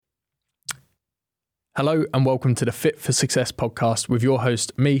Hello and welcome to the Fit for Success podcast with your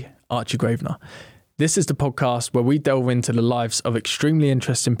host, me, Archie Gravener. This is the podcast where we delve into the lives of extremely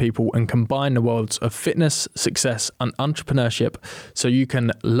interesting people and combine the worlds of fitness, success, and entrepreneurship so you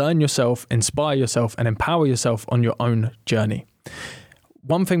can learn yourself, inspire yourself, and empower yourself on your own journey.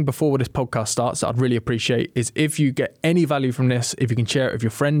 One thing before this podcast starts that I'd really appreciate is if you get any value from this, if you can share it with your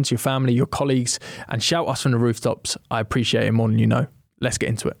friends, your family, your colleagues, and shout us from the rooftops, I appreciate it more than you know. Let's get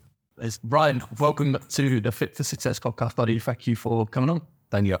into it. It's Brian, welcome to the Fit for Success podcast, buddy. Thank you for coming on.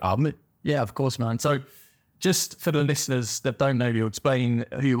 Thank you for having me. Yeah, of course, man. So just for the listeners that don't know you, explain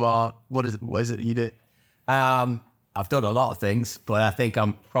who you are, what is it you do? I've done a lot of things, but I think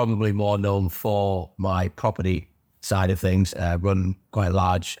I'm probably more known for my property side of things. Run quite a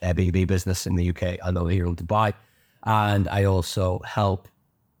large AirBnB business in the UK. I know here in Dubai. And I also help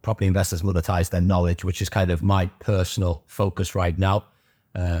property investors monetize their knowledge, which is kind of my personal focus right now.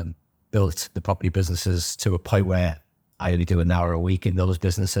 Built the property businesses to a point where I only do an hour a week in those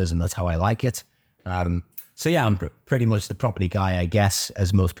businesses, and that's how I like it. So yeah, I'm pretty much the property guy, I guess,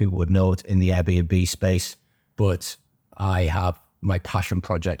 as most people would know it in the Airbnb space. But I have my passion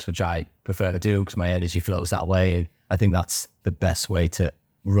projects, which I prefer to do because my energy flows that way. And I think that's the best way to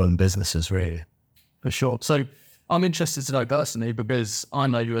run businesses, really. For sure. So I'm interested to know personally, because I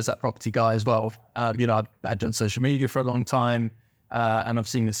know you as that property guy as well. I've done social media for a long time. And I've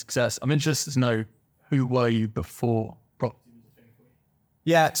seen the success. I'm interested to know, who were you before property was a thing for you?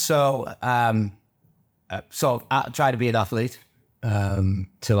 Yeah, so I tried to be an athlete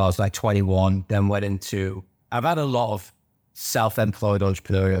till I was like 21, then went into, I've had a lot of self-employed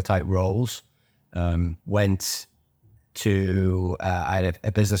entrepreneurial type roles. Went to, I had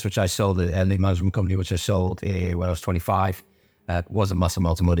a business which I sold, a lead management company which I sold when I was 25. Wasn't massive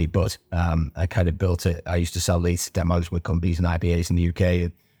amount of money, but I kind of built it. I used to sell leads to debt management companies and IBAs in the UK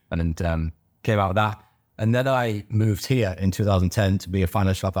and came out of that. And then I moved here in 2010 to be a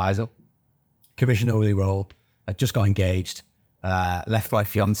financial advisor, commission-only role. I just got engaged, left my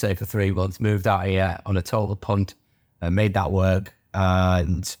fiance for 3 months, moved out here on a total punt, made that work,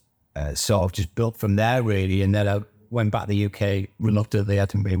 and sort of just built from there, really. And then I went back to the UK reluctantly. I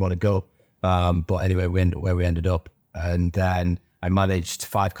didn't really want to go. But anyway, we ended where we ended up. And then I managed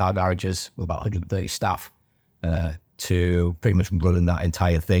 5 car garages with about 130 staff to pretty much running that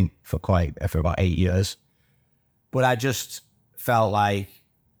entire thing for about 8 years. But I just felt like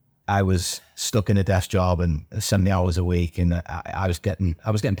I was stuck in a desk job and 70 hours a week, and I was getting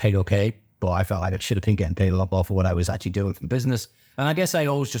paid okay, but I felt like I should have been getting paid a lot more for what I was actually doing for the business. And I guess I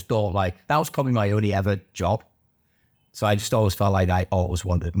always just thought like that was probably my only ever job. So I just always felt like I always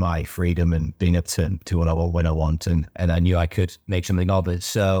wanted my freedom and being able to do what I want when I want. And I knew I could make something of it.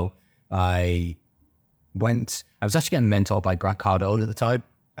 So I was actually getting mentored by Grant Cardone at the time.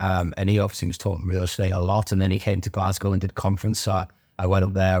 And he obviously was talking real estate a lot. And then he came to Glasgow and did a conference. So I went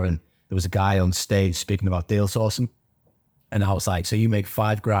up there and there was a guy on stage speaking about deal sourcing. And I was like, so you make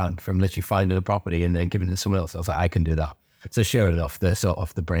 $5,000 from literally finding a property and then giving it to someone else. I was like, I can do that. So sure enough,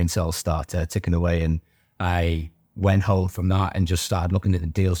 the brain cells start ticking away, and I went home from that and just started looking at the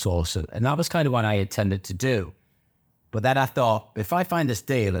deal source. And that was kind of what I intended to do. But then I thought, if I find this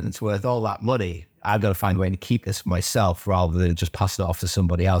deal and it's worth all that money, I've got to find a way to keep this for myself rather than just pass it off to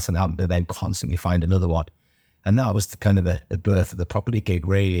somebody else and have to then constantly find another one. And that was the birth of the property gig,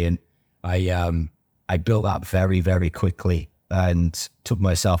 really. And I built that very, very quickly and took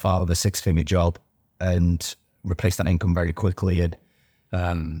myself out of a 6-figure job and replaced that income very quickly.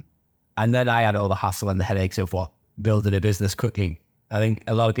 And then I had all the hassle and the headaches of building a business quickly. I think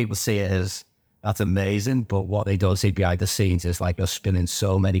a lot of people see it as that's amazing, but what they don't see behind the scenes is like you're spinning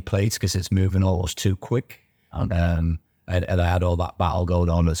so many plates because it's moving almost too quick. And I had all that battle going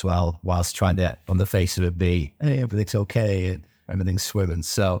on as well, whilst trying to, on the face of it, be, hey, everything's okay and everything's swimming.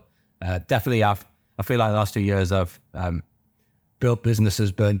 So definitely I feel like the last 2 years I've built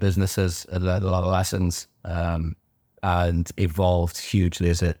businesses, burned businesses, and learned a lot of lessons, and evolved hugely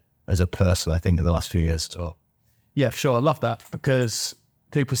as a person, I think, in the last few years as well. Yeah, for sure. I love that, because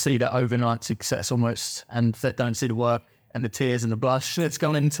people see that overnight success almost, and that don't see the work and the tears and the blush that's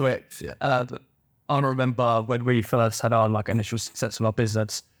gone into it. Yeah. I remember when we first had our initial success of our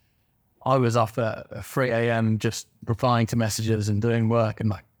business, I was up at 3 a.m. just replying to messages and doing work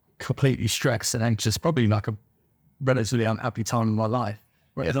and completely stressed and anxious, probably a relatively unhappy time in my life.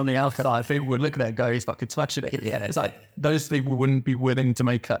 Whereas on the outside, people would look at it and go, he's fucking smashing it. Yeah, it's like those people wouldn't be willing to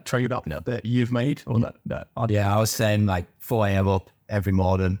make that trade up that you've made. Or that. Yeah, I was saying 4 a.m. up every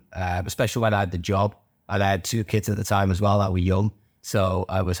morning, especially when I had the job. And I had 2 kids at the time as well that were young. So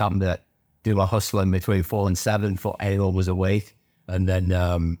I was having to do my hustling between 4 and 7 before anyone was awake. and then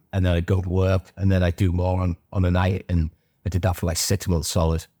I go to work, and then I do more on a night, and I did that for like 6 months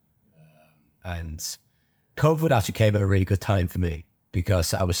solid. And COVID actually came at a really good time for me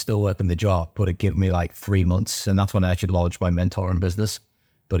because I was still working the job, but it gave me like 3 months, and that's when I actually launched my mentoring business.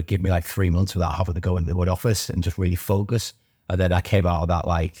 But it gave me like 3 months without having to go into the office and just really focus. And then I came out of that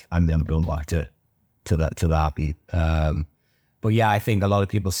like I'm never going back to that beat. But yeah, I think a lot of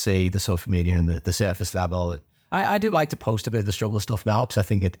people see the social media and the surface level. I do like to post a bit of the struggle stuff now because I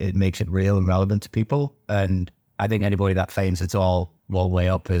think it makes it real and relevant to people. And I think anybody that claims it's all way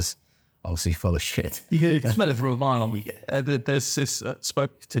up is obviously full of shit. Yeah, smell it for a mile. There's this,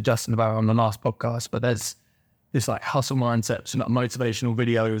 spoke to Justin about it on the last podcast, but there's this like hustle mindsets and like motivational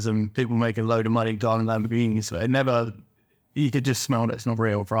videos and people making a load of money driving Lamborghinis. But it never, you could just smell that it's not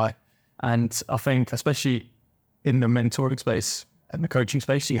real, right? And I think especially in the mentoring space and the coaching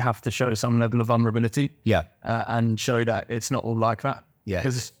space, you have to show some level of vulnerability. Yeah. And show that it's not all like that. Yeah.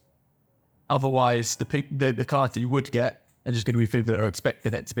 Because otherwise the clients that you would get are just going to be people that are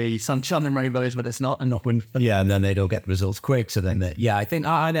expecting it to be sunshine and rainbows, but it's not, and not win. Yeah, and then they don't get the results quick. So then, I think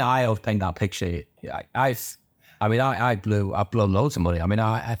I always paint that picture. I've blown loads of money. I mean,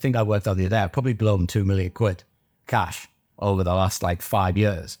 I think I worked out the other day, I've probably blown 2 million quid cash over the last like 5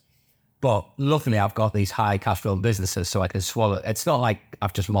 years. But luckily, I've got these high cash flow businesses, so I can swallow. It's not like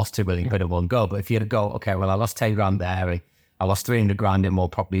I've just lost 2 million quid in one go. But if you had to go, okay, well, I lost 10 grand there, I lost 300 grand in more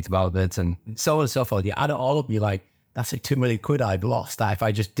property development, and so on and so forth. You add it all up, you're like, that's like 2 million quid I've lost. That if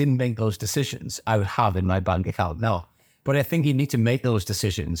I just didn't make those decisions, I would have in my bank account now. But I think you need to make those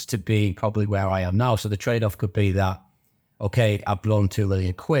decisions to be probably where I am now. So the trade-off could be that, okay, I've blown 2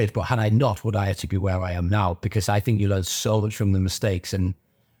 million quid, but had I not, would I actually be where I am now? Because I think you learn so much from the mistakes and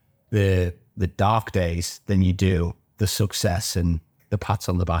the dark days than you do the success and the pats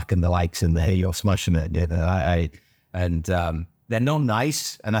on the back and the likes and the, hey, you're smashing it. You know, they're not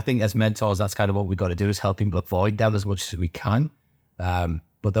nice. And I think as mentors, that's kind of what we've got to do is help people avoid them as much as we can.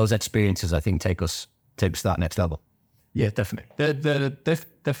 But those experiences, I think, take us to that next level. Yeah, definitely. The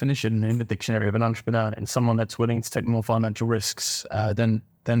definition in the dictionary of an entrepreneur is someone that's willing to take more financial risks than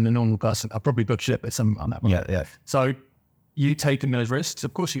the normal person. I probably butchered it, but something on that one. Yeah. So you taking those risks,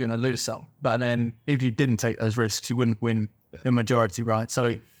 of course you're going to lose some. But then if you didn't take those risks, you wouldn't win the majority, right?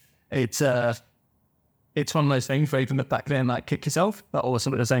 So it's one of those things where you can look back there and like kick yourself, but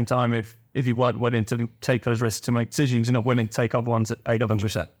also at the same time, if you weren't willing to take those risks to make decisions, you're not willing to take other ones at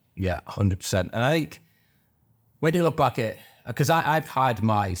 800%. Yeah, 100%. And I think when you look back at, because I've had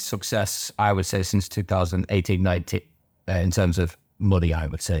my success, I would say, since 2018, 19, in terms of money, I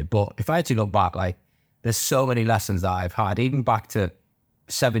would say. But if I had to look back, like, there's so many lessons that I've had, even back to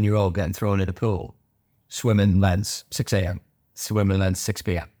 7-year-old getting thrown in the pool, swimming lens 6 a.m., swimming lens 6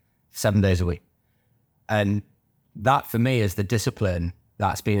 p.m., 7 days a week. And that for me is the discipline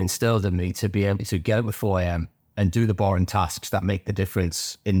that's been instilled in me to be able to get up at 4 a.m. and do the boring tasks that make the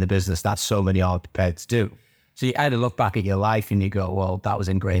difference in the business that so many are prepared to do. So you either look back at your life and you go, well, that was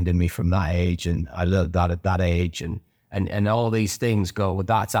ingrained in me from that age, and I learned that at that age, and all these things go, well,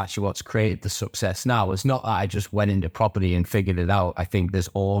 that's actually what's created the success now. It's not that I just went into property and figured it out. I think there's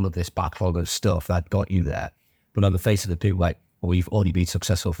all of this backlog of stuff that got you there. But on the face of it, people like, well, you've only been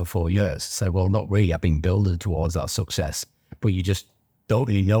successful for 4 years. So, well, not really. I've been building towards that success, but you just don't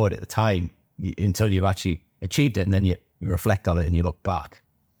really know it at the time until you've actually achieved it. And then you reflect on it and you look back.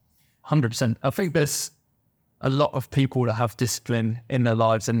 100%. I think there's a lot of people that have discipline in their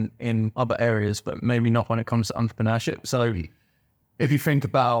lives and in other areas, but maybe not when it comes to entrepreneurship. So if you think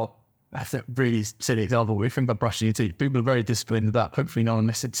about, that's a really silly example, if you think about brushing your teeth, people are very disciplined about, hopefully no one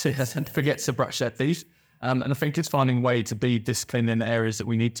listens and forgets to brush their teeth. And I think it's finding a way to be disciplined in the areas that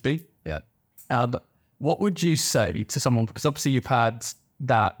we need to be. Yeah. What would you say to someone, because obviously you've had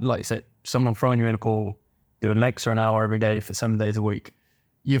that, like you said, someone throwing you in a pool, doing legs for an hour every day for 7 days a week.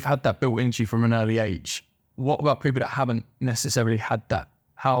 You've had that built into you from an early age. What about people that haven't necessarily had that?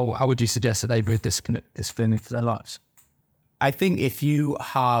 How would you suggest that they be disciplined into their lives? I think if you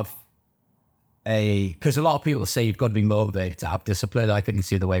have because a lot of people say you've got to be motivated to have discipline. I think it's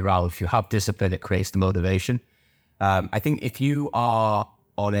the other way around. If you have discipline, it creates the motivation. I think if you are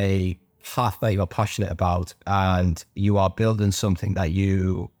on a path that you're passionate about and you are building something that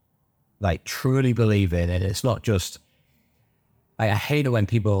you like truly believe in, and it's not just, I hate it when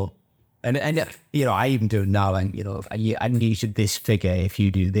people, and you know, I even do it now, and you know, I need this figure if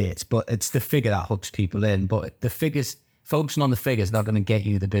you do this, but it's the figure that hooks people in. But the figures, focusing on the figure is not going to get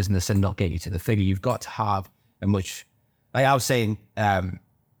you the business and not get you to the figure. You've got to have a much, like I was saying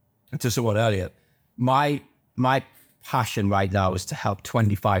to someone earlier, my passion right now is to help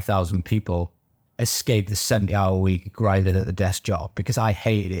 25,000 people escape the 70-hour week grinding at the desk job because I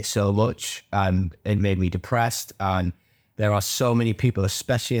hated it so much and it made me depressed. And there are so many people,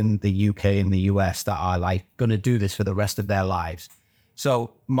 especially in the UK and the US, that are like going to do this for the rest of their lives.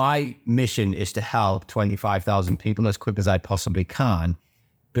 So my mission is to help 25,000 people as quick as I possibly can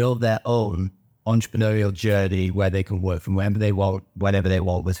build their own entrepreneurial journey where they can work from wherever they want, whenever they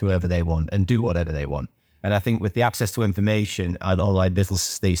want, with whoever they want, and do whatever they want. And I think with the access to information and online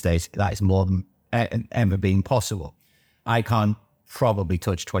businesses these days, that is more than ever been possible. I can't probably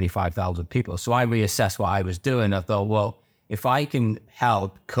touch 25,000 people. So I reassessed what I was doing. I thought, well, if I can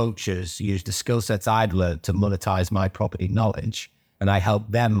help coaches use the skill sets I'd learned to monetize my property knowledge, and I help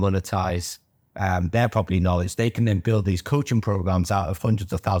them monetize their property knowledge, they can then build these coaching programs out of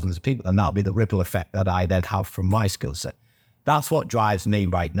hundreds of thousands of people, and that'll be the ripple effect that I then have from my skill set. That's what drives me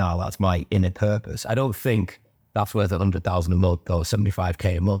right now. That's my inner purpose. I don't think that's worth 100,000 a month or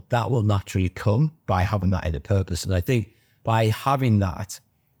 75K a month. That will naturally come by having that inner purpose. And I think by having that,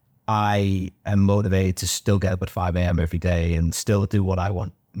 I am motivated to still get up at 5 a.m. every day and still do what I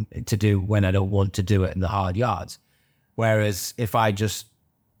want to do when I don't want to do it in the hard yards. Whereas if I just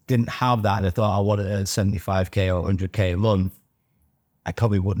didn't have that and I thought I wanted to earn 75K or 100K a month, I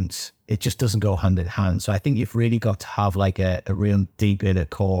probably wouldn't. It just doesn't go hand in hand. So I think you've really got to have like a real deep inner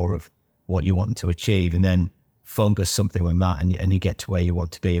core of what you want to achieve, and then focus something on that, and you get to where you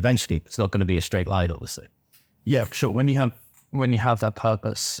want to be. Eventually, it's not going to be a straight line, obviously. Yeah, for sure. When you have that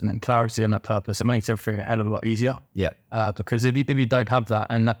purpose and then clarity on that purpose, it makes everything a hell of a lot easier. Yeah. Because if you don't have that,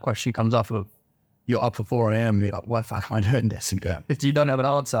 and that question comes up of, you're up for 4 a.m., you're like, why the fuck am I doing this? And if you don't have an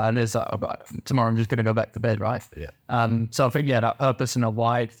answer, and it's like, oh, tomorrow I'm just going to go back to bed, right? Yeah. So I think, that purpose and a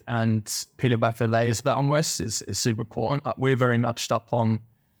why and peeling back the layers of that on West is super important. We're very much stuck on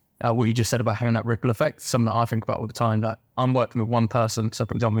what you just said about having that ripple effect. Something that I think about all the time, that I'm working with one person. So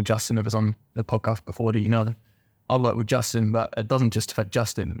for example, Justin, who was on the podcast before, I work with Justin, but it doesn't just affect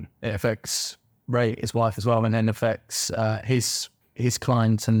Justin. It affects Ray, his wife as well, and then affects his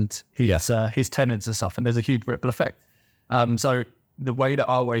clients and his tenants and stuff. And there's a huge ripple effect. So the way that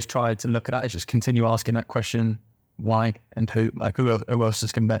I always try to look at that is just continue asking that question, why and who, like who else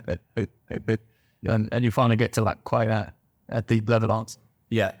is going to benefit, and you finally get to like quite a deep level answer.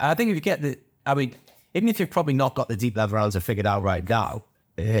 Yeah, I think if you get even if you've probably not got the deep level answer figured out right now,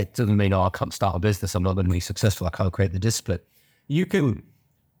 it doesn't mean, I can't start a business, I'm not going to be successful, I can't create the discipline. You can,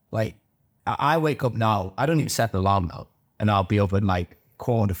 I wake up now, I don't even set an alarm now, and I'll be up at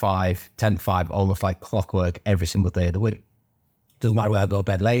 4:45, 10:05, almost like clockwork every single day of the week. Doesn't matter whether I go to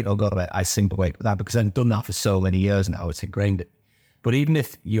bed late or go to bed, I seem to wake with that because I've done that for so many years now, it's ingrained. But even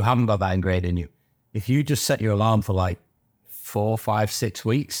if you haven't got that ingrained in you, if you just set your alarm for 4, 5, 6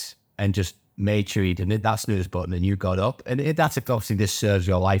 weeks and just made sure you didn't hit that snooze button and you got up, and that's if obviously this serves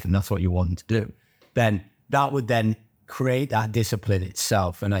your life and that's what you want to do, then that would then create that discipline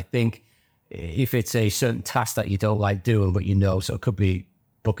itself. And I think if it's a certain task that you don't like doing, but so it could be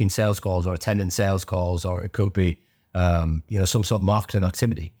booking sales calls or attending sales calls, or it could be, some sort of marketing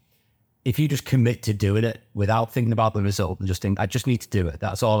activity. If you just commit to doing it without thinking about the result and just think, I just need to do it,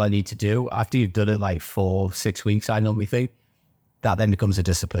 that's all I need to do. After you've done it 4, 6 weeks, I normally think, that then becomes a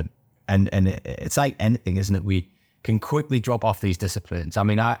discipline. And it's like anything, isn't it? We can quickly drop off these disciplines. I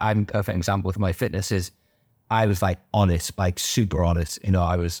mean, I'm a perfect example with my fitness is I was honest, super honest.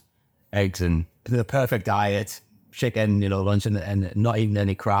 I was eggs and the perfect diet, chicken, lunch and not eating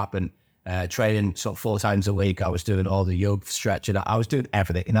any crap, and training sort of 4 times a week. I was doing all the yoga, stretching. I was doing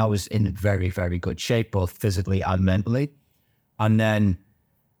everything, and I was in very, very good shape, both physically and mentally. And then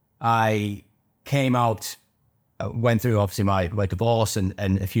I came out, went through obviously my divorce and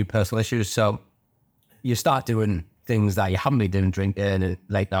a few personal issues. So you start doing things that you haven't been doing, drinking and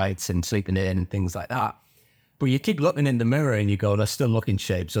late nights and sleeping in and things like that. But you keep looking in the mirror and you go, I still look in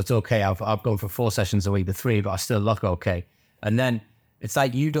shape. So it's okay. I've gone for 4 sessions a week to 3, but I still look okay. And then it's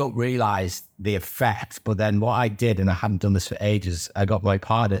you don't realize the effect. But then what I did, and I hadn't done this for ages, I got my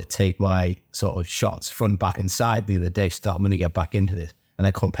partner to take my sort of shots front, back and side the other day. So I'm going to get back into this. And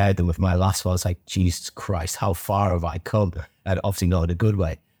I compared them with my last one. I was like, Jesus Christ, how far have I come? And obviously not in a good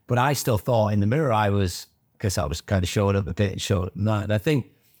way. But I still thought in the mirror because I was kind of showing up a bit and showing up that. And I think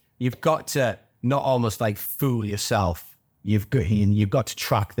you've got to not almost fool yourself. You've got to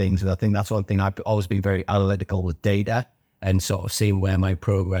track things. And I think that's one thing I've always been very analytical with data and sort of seeing where my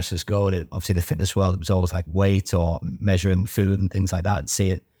progress is going. And obviously the fitness world, it was always weight or measuring food and things like that, and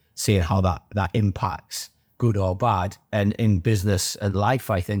seeing how that impacts, good or bad. And in business and life,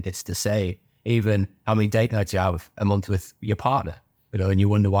 I think it's to say, even how many date nights you have a month with your partner, and you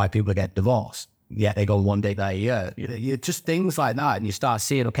wonder why people get divorced. Yeah, they go 1 date night a year. Just things like that. And you start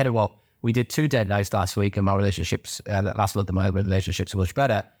seeing, okay, well, we did 2 date nights last week and my relationships, last month, and my relationships are much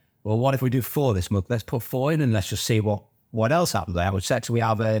better. Well, what if we do 4 this month? Let's put 4 in and let's just see what else happens. Like how much sex we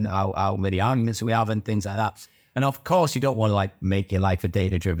having, how many arguments we having, things like that. And of course, you don't want to like make your life a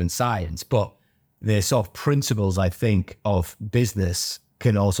data-driven science, but the sort of principles, I think, of business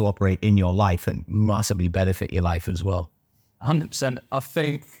can also operate in your life and massively benefit your life as well. 100%. I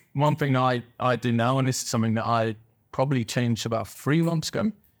think one thing I do now, and this is something that I probably changed about 3 months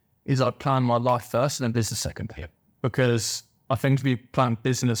ago, is I plan my life first and then business second. Yeah. Because I think if you plan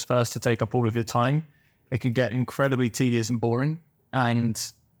business first to take up all of your time, it can get incredibly tedious and boring. And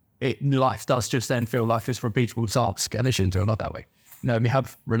life does just then feel like this repeatable task, and it shouldn't do it not that way. You know, you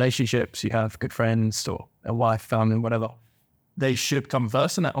have relationships, you have good friends or a wife, family, whatever. They should come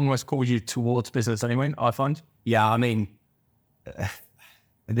first, and that almost calls you towards business anyway, I find. Yeah, I mean,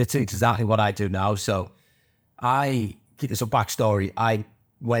 that's exactly what I do now. So so backstory, I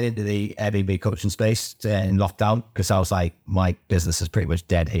went into the Airbnb coaching space in lockdown because I was like, my business is pretty much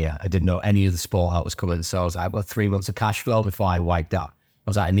dead here. I didn't know any of the support that was coming. So I was like, I've got 3 months of cash flow before I wiped out. I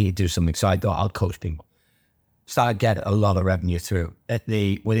was like, I need to do something. So I thought I'll coach people. Started getting a lot of revenue through.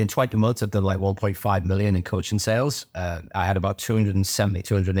 Within 20 months, I've done like 1.5 million in coaching sales. I had about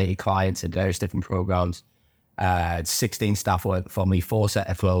 280 clients in various different programs. 16 staff working for me, 4 set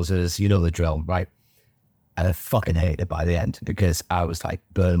of closers. You know the drill, right? And I fucking hated it by the end because I was like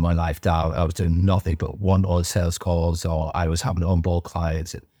burning my life down. I was doing nothing but one-on-one sales calls, or I was having to onboard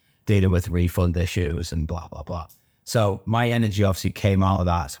clients and dealing with refund issues and blah, blah, blah. So my energy obviously came out of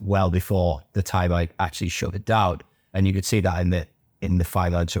that well before the time I actually shut it down. And you could see that in the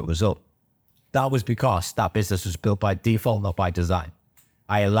financial result. That was because that business was built by default, not by design.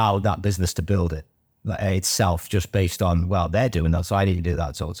 I allowed that business to build it itself just based on, well, they're doing that, so I need to do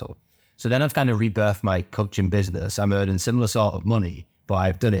that. So then I've kind of rebirthed my coaching business. I'm earning similar sort of money, but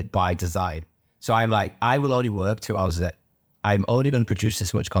I've done it by design. So I'm like, I will only work 2 hours a day. I'm only going to produce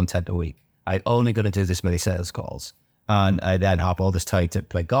this much content a week. I'm only going to do this many sales calls. And I then have all this time to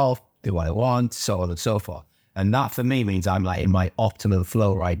play golf, do what I want, so on and so forth. And that for me means I'm like in my optimal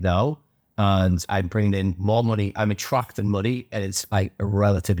flow right now. And I'm bringing in more money. I'm attracting money, and it's like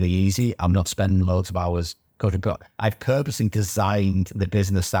relatively easy. I'm not spending loads of hours coaching, but I've purposely designed the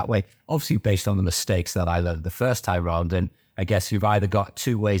business that way, obviously based on the mistakes that I learned the first time around. And I guess you've either got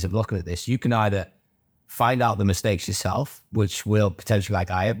 2 ways of looking at this. You can either find out the mistakes yourself, which will potentially, like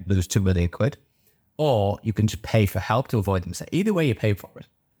I have, lose 2 million quid, or you can just pay for help to avoid the mistake. Either way, you pay for it.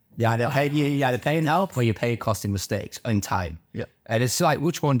 You either pay in help or you pay costing mistakes in time. Yeah. And it's like,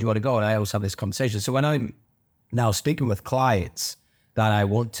 which one do you want to go? And I always have this conversation. So when I'm now speaking with clients that I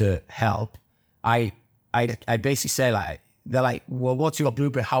want to help, I basically say like, they're like, well, what's your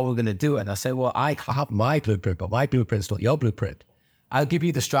blueprint? How are we going to do it? And I say, well, I have my blueprint, but my blueprint's not your blueprint. I'll give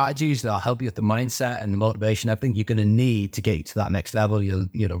you the strategies that'll help you with the mindset and the motivation. I think you're going to need to get you to that next level. You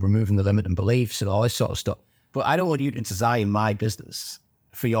know, removing the limiting beliefs and all this sort of stuff. But I don't want you to design my business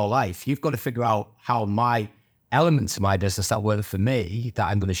for your life. You've got to figure out how my elements of my business that work for me, that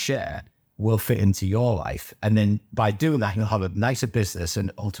I'm going to share, will fit into your life. And then by doing that, you'll have a nicer business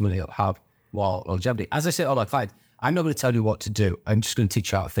and ultimately you'll have more longevity. As I say to all my clients, I'm not going to tell you what to do. I'm just going to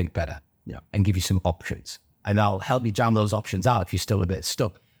teach you how to think better and give you some options. And I'll help you jam those options out if you're still a bit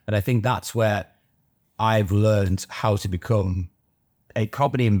stuck. And I think that's where I've learned how to become a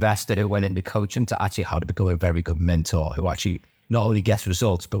property investor who went into coaching to actually how to become a very good mentor who actually not only gets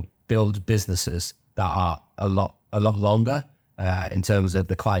results, but build businesses that are a lot longer in terms of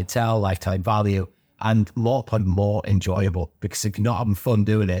the clientele, lifetime value, and more enjoyable. Because if you're not having fun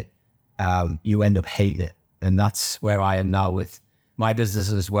doing it, you end up hating it. And that's where I am now with my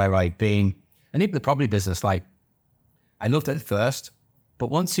businesses, where I've been. And even the property business, like, I loved it at first, but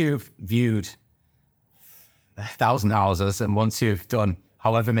once you've viewed 1,000 houses and once you've done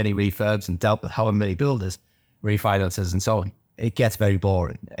however many refurbs and dealt with however many builders, refinances and so on, it gets very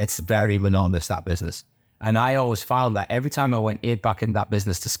boring. It's very monotonous, that business. And I always found that every time I went back in that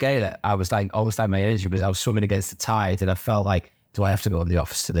business to scale it, I was like, almost like my energy, because I was swimming against the tide, and I felt like, do I have to go in the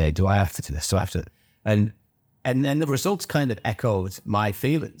office today? Do I have to do this? Do I have to? And then the results kind of echoed my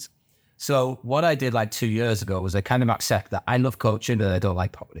feelings. So what I did like 2 years ago was I kind of accept that I love coaching and I don't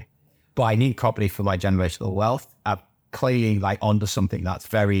like property, but I need property for my generational wealth. I'm clearly like onto something that's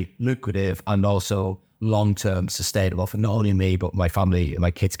very lucrative and also long-term sustainable for not only me, but my family and my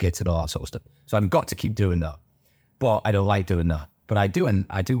kids and all that sort of stuff. So I've got to keep doing that, but I don't like doing that. But I do, and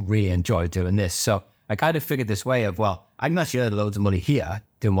I do really enjoy doing this. So I kind of figured this way of, well, I can actually earn loads of money here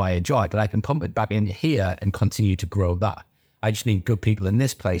doing what I enjoy, but I can pump it back in here and continue to grow that. I just need good people in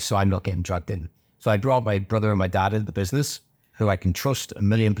this place so I'm not getting dragged in. So I brought my brother and my dad into the business, who I can trust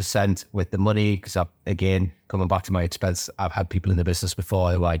 1,000,000% with the money. Because again, coming back to my expense, I've had people in the business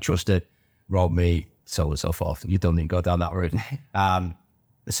before who I trusted, robbed me, so on and so forth. You don't need to go down that route.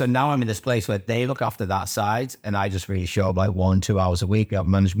 So now I'm in this place where they look after that side, and I just really show up like 1-2 hours a week. I have a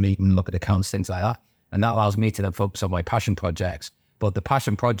management meeting, look at accounts, things like that. And that allows me to then focus on my passion projects. But the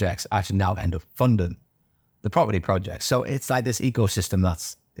passion projects actually now end up funding the property projects. So it's like this ecosystem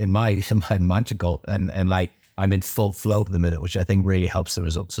that's in my magical, and like I'm in full flow at the minute, which I think really helps the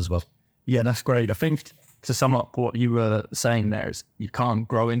results as well. Yeah, that's great. I think to sum up what you were saying there is you can't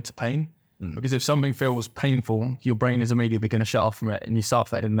grow into pain. Because if something feels painful, your brain is immediately going to shut off from it, and you start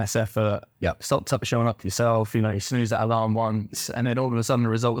putting less effort. Stop showing up for yourself. You snooze that alarm once, and then all of a sudden the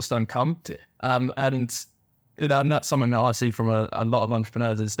results don't come. And that's something that I see from a lot of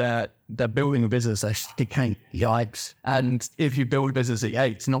entrepreneurs is they're building a business they can't. Yikes! And if you build a business that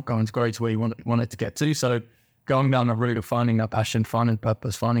it's not going to grow to where you want it to get to. So going down the route of finding that passion, finding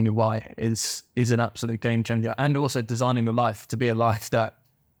purpose, finding your why is an absolute game changer, and also designing the life to be a life that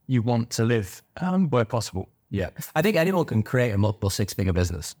you want to live where possible. Yeah. I think anyone can create a multiple six-figure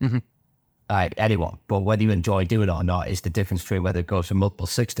business. Like anyone. But whether you enjoy doing it or not is the difference between whether it goes from multiple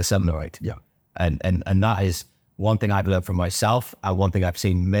 6 to 7 or 8. Yeah. And that is one thing I've learned from myself, and one thing I've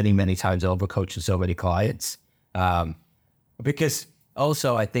seen many, many times over coaching so many clients. Because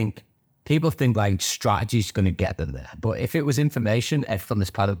also I think people think like strategy is going to get them there. But if it was information, everyone on this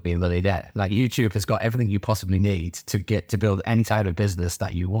planet would be a millionaire. Like YouTube has got everything you possibly need to build any type of business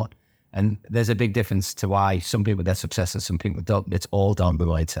that you want. And there's a big difference to why some people get success and some people don't. It's all down the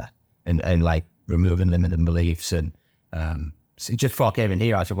mindset and like removing limiting beliefs. And so just before I came in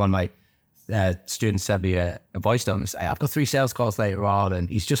here, actually one of my students sent me a voice note and say, I've got 3 sales calls later on, and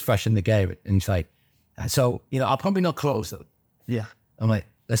he's just fresh in the game. And he's like, so, I'll probably not close them. Yeah. I'm like,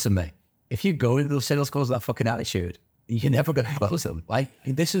 listen, mate. If you go into those sales calls with that fucking attitude, you're never going to close them. Like,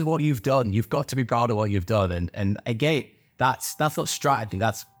 this is what you've done. You've got to be proud of what you've done. And again, that's not strategy.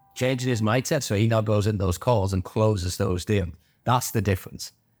 That's changing his mindset. So he now goes in those calls and closes those deals. That's the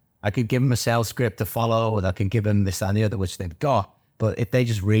difference. I could give him a sales script to follow, and I can give him this and the other, which they've got. But if they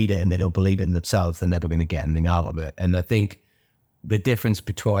just read it and they don't believe it in themselves, they're never going to get anything out of it. And I think the difference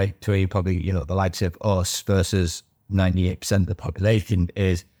between probably, the likes of us versus 98% of the population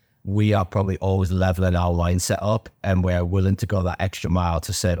is we are probably always leveling our mindset up, and we're willing to go that extra mile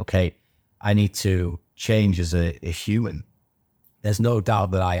to say, okay, I need to change as a human. There's no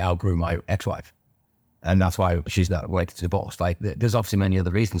doubt that I outgrew my ex-wife, and that's why she's not ready to divorce. Like, there's obviously many other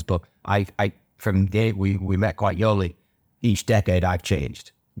reasons, but I from the day we met quite youngly, each decade I've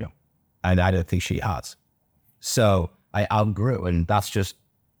changed, and I don't think she has. So I outgrew, and that's just,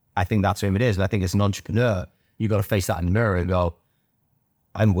 I think that's who it is. And I think as an entrepreneur, you got to face that in the mirror and go,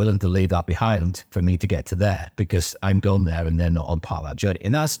 I'm willing to leave that behind for me to get to there, because I'm going there and they're not on part of that journey.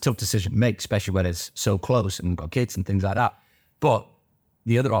 And that's a tough decision to make, especially when it's so close and got kids and things like that. But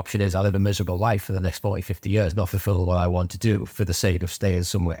the other option is I live a miserable life for the next 40, 50 years, not fulfill what I want to do for the sake of staying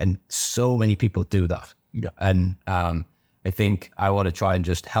somewhere. And so many people do that. Yeah. And I think I want to try and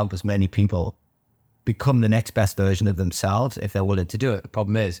just help as many people become the next best version of themselves if they're willing to do it. The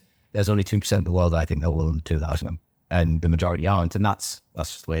problem is there's only 2% of the world I think that are willing to do that. And the majority aren't, and that's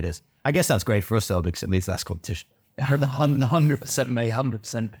just the way it is. I guess that's great for us though, because it leads to less competition. 100%, mate,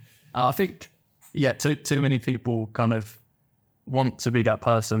 100%. I think, too many people kind of want to be that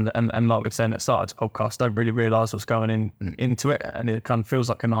person, and like we're saying at the start of the podcast, don't really realise what's going into it, and it kind of feels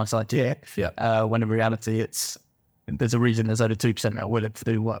like a nice idea. Yeah. When in reality, there's a reason there's only 2% that are willing to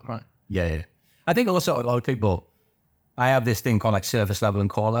do work, right? Yeah. I think also a lot of people, I have this thing called like surface level and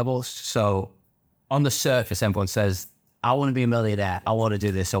core levels. So on the surface, everyone says, I want to be a millionaire. I want to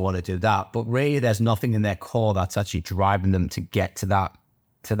do this. I want to do that. But really, there's nothing in their core that's actually driving them to get to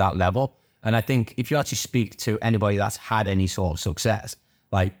that level. And I think if you actually speak to anybody that's had any sort of success,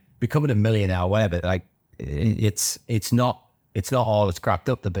 like becoming a millionaire or whatever, like it's not all it's cracked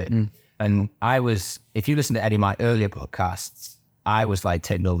up to be. And if you listen to any of my earlier podcasts, I was like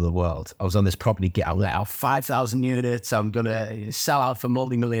taking over the world. I was on this property get out now, 5,000 units. I'm going to sell out for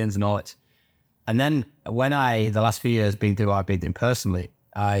multi-millions and all it. And then when the last few years been through what I've been doing personally,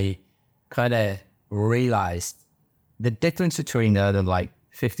 I kind of realized the difference between earning like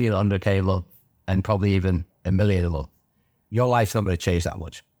 50 and 100K a month and probably even $1 million a month. Your life's not going to change that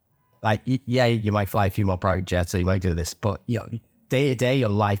much. Like, you might fly a few more private jets, so you might do this, but day to day, your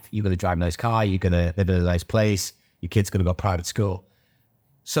life, you're going to drive a nice car, you're going to live in a nice place, your kid's going to go to private school.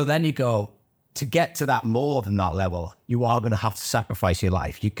 So then you go, to get to that more than that level, you are going to have to sacrifice your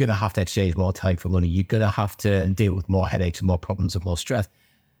life. You're going to have to exchange more time for money. You're going to have to deal with more headaches and more problems and more stress.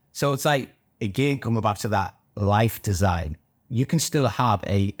 So it's like, again, coming back to that life design, you can still have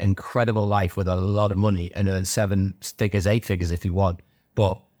a incredible life with a lot of money and earn 7 figures, 8 figures if you want.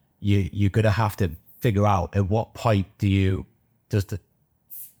 But you're going to have to figure out at what point if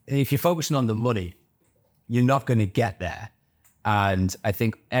you're focusing on the money, you're not going to get there. And I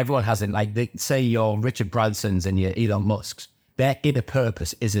think everyone has it, like, say you're Richard Branson's and you're Elon Musk's, their inner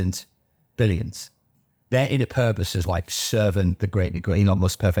purpose isn't billions. Their inner purpose is like serving the great. Elon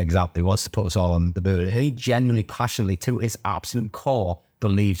Musk, perfect example. He wants to put us all on the moon. And he genuinely, passionately, to his absolute core,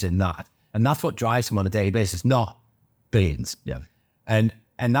 believes in that. And that's what drives him on a daily basis, not billions. Yeah. And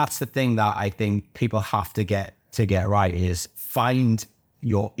that's the thing that I think people have to get right, is find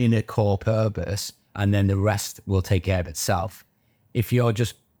your inner core purpose, and then the rest will take care of itself. If you're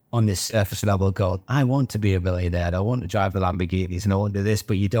just on this surface level going, I want to be a millionaire, I want to drive the Lamborghinis and I want to do this,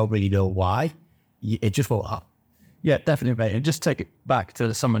 but you don't really know why, it just won't happen. Yeah, definitely, mate. And just take it back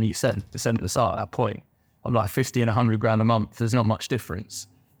to someone you said at the start, at that point, I'm like 50 and 100 grand a month. There's not much difference.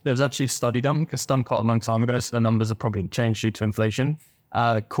 There was actually a study done quite a long time ago, so the numbers have probably changed due to inflation,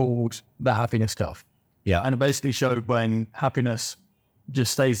 called the happiness curve. Yeah. And it basically showed when happiness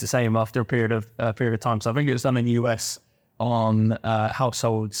just stays the same after a period of time. So I think it was done in the US on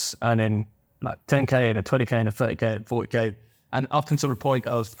households earning like 10K and a 20K and a 30K and 40K. And up until the point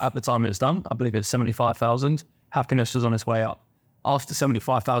of, at the time it was done, I believe it's 75,000, happiness was on its way up. After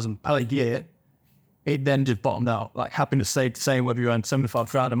 75,000 per year, it then just bottomed out. Like, happiness stayed the same whether you earn 75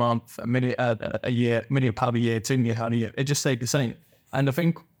 grand a month, a million a year, £1 million a year, £2 million a year. It just stayed the same. And I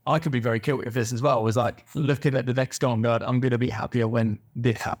think I could be very guilty of this as well, was like looking at the next goal and going, I'm going to be happier when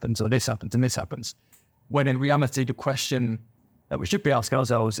this happens or this happens and this happens. When in reality, the question that we should be asking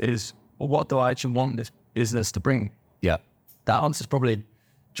ourselves is, well, what do I actually want this business to bring? Yeah. That answer is probably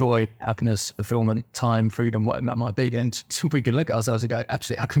joy, happiness, fulfillment, time, freedom, whatever that might be. And so we can look at ourselves and go,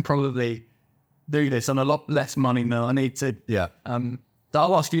 actually, I can probably do this on a lot less money than I need to. Yeah. So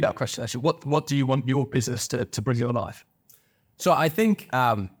I'll ask you that question, actually. What do you want your business to bring your life? So I think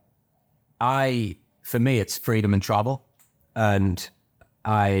for me, it's freedom and travel, and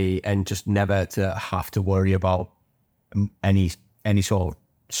just never to have to worry about any sort of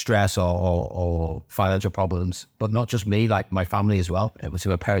stress or financial problems. But not just me, like my family as well. It was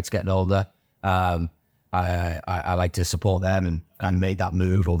my parents getting older. I like to support them, and made that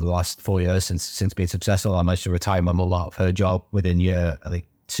move over the last 4 years since being successful. I managed to retire my mum out of her job within a year, I think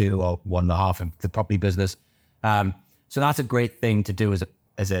 2 or 1.5 in the property business. So that's a great thing to do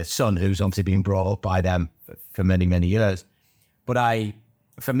as a son who's obviously been brought up by them for many, many years. But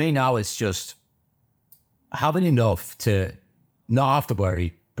for me now, it's just having enough to not have to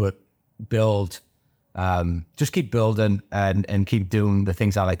worry, but build, just keep building and keep doing the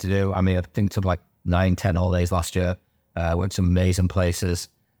things I like to do. I mean, I think to like 9, 10 holidays last year, went to some amazing places.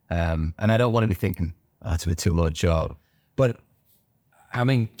 And I don't want to be thinking, that's a bit too much. But I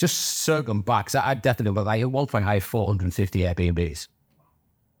mean, just circling back, because I definitely, like, at one point I had 450 Airbnbs.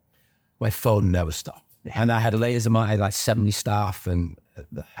 My phone never stopped. And I had layers of I had like 70 staff, and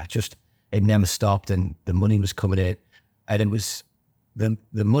it never stopped, and the money was coming in. And it was, the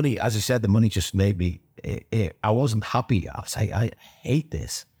money, as I said, the money just made me, I wasn't happy. I was like, I hate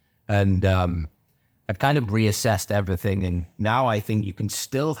this. And I've kind of reassessed everything. And now I think you can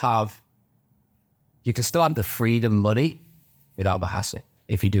still have the freedom money without the hassle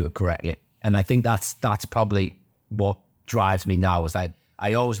if you do it correctly. And I think that's probably what drives me now, is that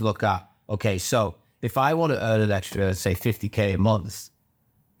I always look at, okay, so if I want to earn an extra, say 50K a month,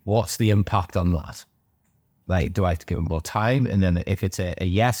 what's the impact on that? Like, do I have to give them more time? And then if it's a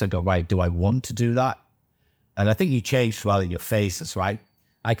yes, I go, right, do I want to do that? And I think you change throughout your phases, right?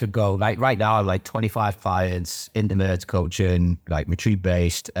 I could go, like, right now I'm like 25 clients, intimate coaching, like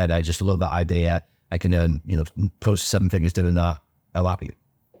retreat-based, and I just love that idea. I can earn, close to 7 figures doing that. I'm happy.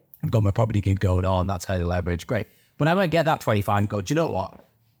 I've got my property gig going on. That's how to leverage. Great. But I might get that 25 and go, do you know what?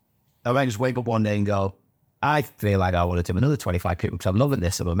 I might just wake up one day and go, I feel like I want to do another 25 people because I'm loving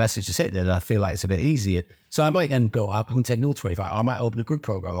this, and my message is hitting it, and I feel like it's a bit easier. So I might then go, I'm going to take another 25. I might open a group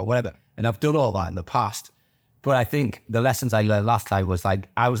program or whatever. And I've done all that in the past. But I think the lessons I learned last time was, like,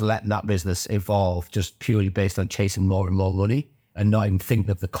 I was letting that business evolve just purely based on chasing more and more money and not even thinking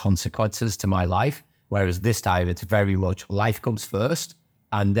of the consequences to my life. Whereas this time it's very much life comes first.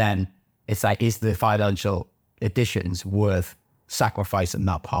 And then it's like, is the financial additions worth sacrificing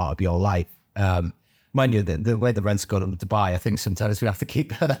that part of your life? Mind you, the way the rent's gone up to Dubai, I think sometimes we have to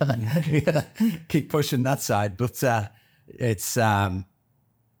keep pushing that side. But it's,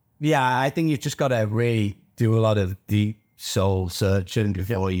 I think you've just got to really do a lot of deep soul searching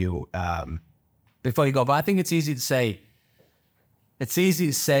before you go. But I think it's easy to say. It's easy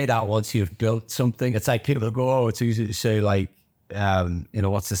to say that once you've built something. It's like people go, oh, it's easy to say, like,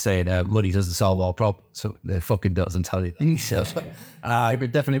 what's the saying? Money doesn't solve all problems. So it fucking doesn't tell you that. So,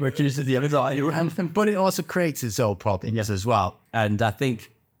 it definitely reduces the anxiety. but it also creates its own problems as well. And I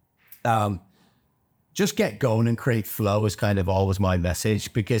think just get going and create flow is kind of always my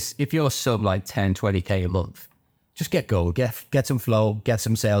message, because if you're sub like 10, 20K a month, just get going, get some flow, get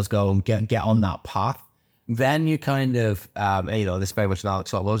some sales going, get on that path. Then you kind of, this is very much an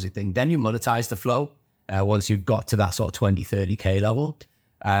Alex Hormozy thing. Then you monetize the flow. Once you've got to that sort of 20, 30K level,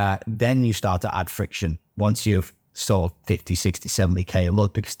 then you start to add friction once you've sort of 50, 60, 70K a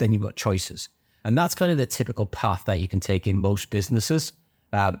month, because then you've got choices. And that's kind of the typical path that you can take in most businesses.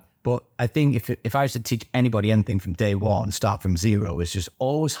 But I think if I was to teach anybody anything from day one, start from zero, is just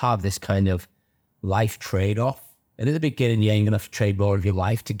always have this kind of life trade-off. And at the beginning, you ain't going to trade more of your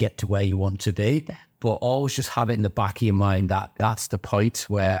life to get to where you want to be. But always just have it in the back of your mind that that's the point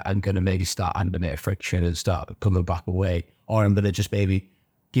where I'm going to maybe start adding a bit of friction and start coming back away. Or I'm going to just maybe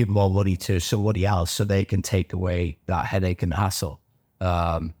give more money to somebody else so they can take away that headache and hassle.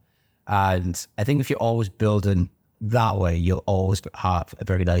 And I think if you're always building that way, you'll always have a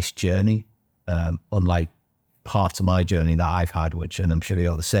very nice journey. Unlike parts of my journey that I've had, which, and I'm sure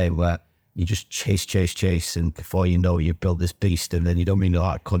you're the same, where you just chase. And before you know it, you build this beast, and then you don't really know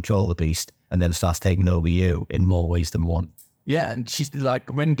how to control the beast. And then it starts taking over you in more ways than one. Yeah, and she's like,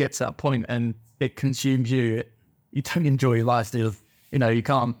 when it gets to that point and it consumes you, you don't enjoy your lifestyle. You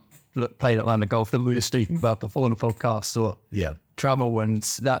can't play Atlanta golf, that we were speaking about before in the podcast, or travel, and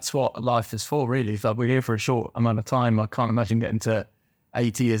that's what life is for, really. It's like, we're here for a short amount of time. I can't imagine getting to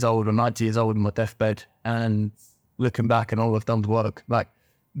 80 years old or 90 years old in my deathbed and looking back and all I've done to work. Like,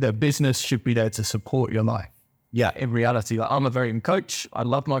 the business should be there to support your life. Yeah, in reality, like, I'm a very good coach. I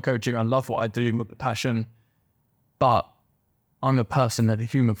love my coaching. I love what I do with passion, but I'm a person that a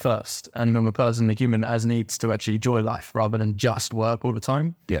human first, and I'm a person, a human that has needs to actually enjoy life rather than just work all the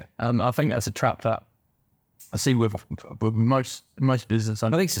time. Yeah, I think that's a trap that I see with most business. I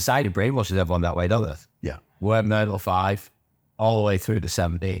think society brainwashes everyone that way, don't it? Yeah, work 9 to 5, all the way through to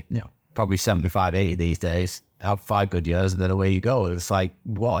 70. Yeah, probably 75, 80 these days. Have 5 good years, and then away you go. It's like,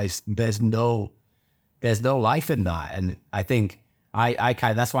 there's no life in that. And I think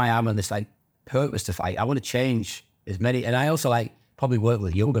that's why I'm on this like purpose to fight. I want to change as many, and I also like probably work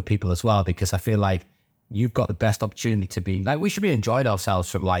with younger people as well, because I feel like you've got the best opportunity to be like, we should be enjoying ourselves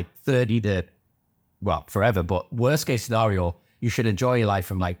from like 30 to, well, forever. But worst case scenario, you should enjoy your life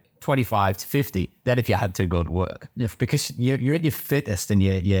from like 25 to 50. Then if you had to go to work, because you're in your fittest and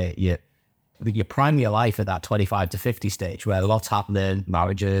you're priming your life at that 25 to 50 stage where a lot's happening,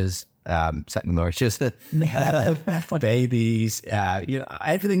 marriages, second marriages, babies,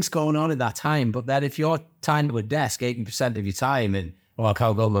 everything's going on at that time. But then if you're tied to a desk 80% of your time, and I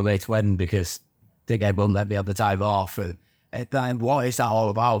can't go to my mate's wedding because dickhead won't let me have the time off, and then what is that all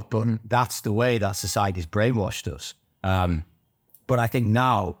about? But that's the way that society's brainwashed us. But I think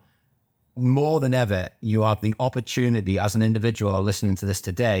now, more than ever, you have the opportunity as an individual listening to this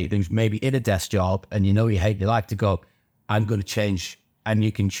today, who's maybe in a desk job and you hate your life, to go, I'm going to change. And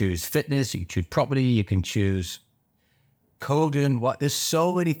you can choose fitness, you can choose property, you can choose coding. There's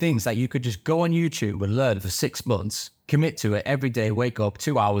so many things that you could just go on YouTube and learn for 6 months, commit to it every day, wake up,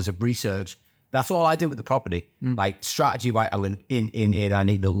 2 hours of research. That's all I did with the property. Like strategy, right? I went in, I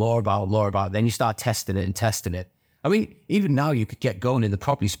need to more about. Then you start testing it. I mean, even now you could get going in the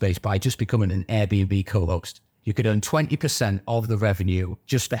property space by just becoming an Airbnb co-host. You could earn 20% of the revenue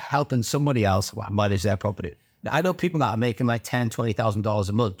just for helping somebody else manage their property. Now, I know people that are making like $10,000, $20,000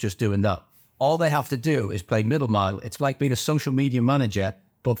 a month just doing that. All they have to do is play middleman. It's like being a social media manager,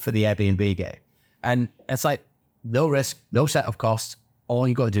 but for the Airbnb game. And it's like no risk, no setup costs. All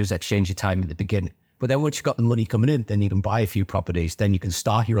you got to do is exchange your time at the beginning. But then once you've got the money coming in, then you can buy a few properties. Then you can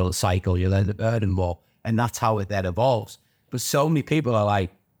start your own cycle. You'll end up earning more. And that's how it then evolves. But so many people are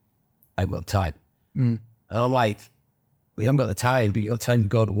like, I haven't got time. And I'm like, we haven't got the time, but you've got time to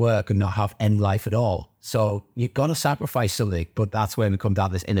go to work and not have any life at all. So you've got to sacrifice something, but that's where we come down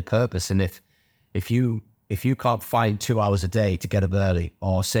to this inner purpose. And if you can't find 2 hours a day to get up early,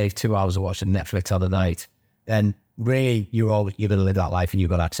 or save 2 hours of watching Netflix on the night, then really you're going to live that life, and you've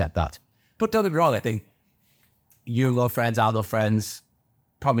got to accept that. But don't get me wrong, I think you love friends, I love friends.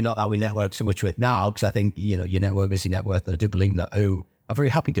 Probably not that we network so much with now, because I think, your network is your network, and I do believe that, who are very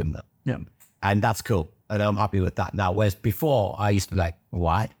happy doing that. Yeah. And that's cool. And I'm happy with that now. Whereas before, I used to be like,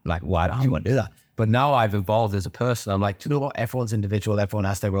 why? Like, why do you want to do that? But now I've evolved as a person. I'm like, do you know what? Everyone's individual. Everyone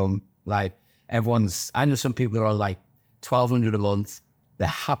has their own, like, I know some people that are on like $1,200 a month. They're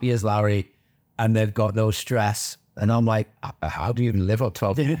happy as Larry, and they've got no stress. And I'm like, how do you even live on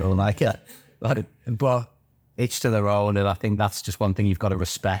 $1,200? Like, yeah. But each to their own. And I think that's just one thing you've got to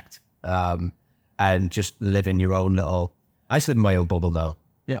respect, and just live in your own little, I just live in my own bubble though.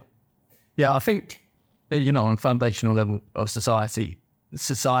 Yeah. Yeah. I think, on foundational level of society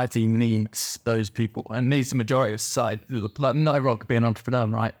needs those people and needs the majority of society. Like, not everyone could be an entrepreneur,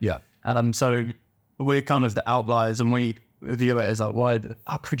 right? Yeah. So we're kind of the outliers, and we view it as like,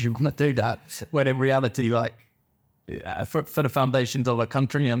 how could you want to do that? When in reality, like, for the foundations of a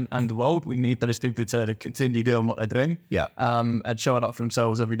country and the world, we need those people to continue doing what they're doing. Yeah. And showing up for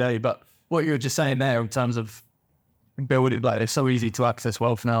themselves every day. But what you were just saying there in terms of building, like, it's so easy to access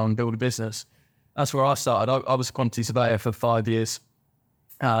wealth now and build a business. That's where I started. I was a quantity surveyor for 5 years.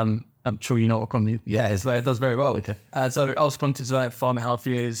 I'm sure you know what quantity surveyor does very well. Okay. So I was a quantity surveyor for 5.5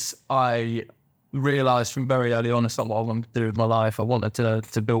 years. I realised from very early on it's not what I wanted to do with my life. I wanted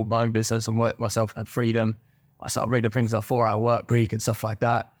to build my own business and work myself and freedom. I started reading things like 4-hour work week and stuff like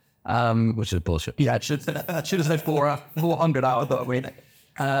that. Which is bullshit. Yeah, it should have said 400 hours a week.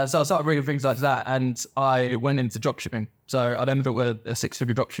 So I started reading things like that, and I went into dropshipping. So I ended up with a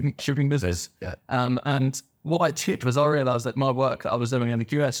 6-figure dropshipping business. Yeah. And what I did was I realised that my work that I was doing in the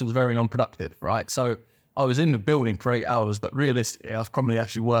QS was very non-productive, right? So I was in the building for 8 hours, but realistically, I was probably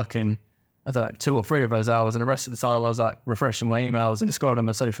actually working, 2 or 3 of those hours, and the rest of the time I was like refreshing my emails and scrolling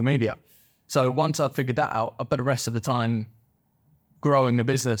my social media. So once I figured that out, I spent the rest of the time growing the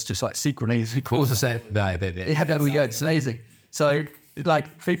business just like secretly. Of course, the same. Yeah, it's amazing. So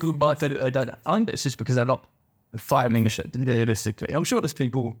like people might think they don't find it, it's just because they're not fighting shit realistically. I'm sure there's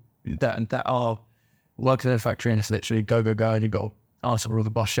people that are working in a factory and it's literally go, and you've got to answer all the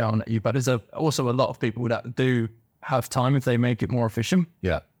boss shouting at you. But there's also a lot of people that do have time if they make it more efficient.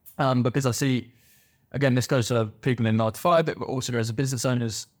 Yeah. Because I see, again, this goes to people in 9 to 5, but also as a business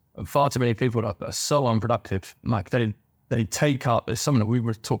owners, far too many people that are so unproductive. Like they take up, there's something that we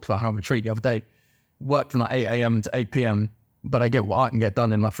were talking about on retreat the other day, work from like 8 a.m. to 8 p.m, but I get what I can get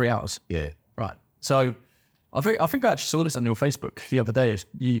done in like 3 hours. Yeah. Right. So I think I actually saw this on your Facebook the other day.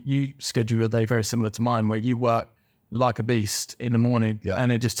 You schedule a day very similar to mine where you work like a beast in the morning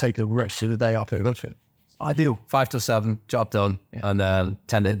and it just takes the rest of the day up. Ideal. 5 till 7, job done. Yeah. And then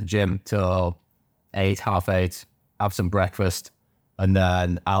 10 to hit the gym till 8, half 8, have some breakfast. And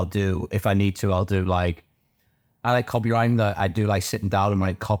then I'll do, if I need to, I like copywriting. I do like sitting down and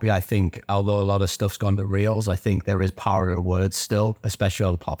write copy. I think, although a lot of stuff's gone to Reels, I think there is power in words still, especially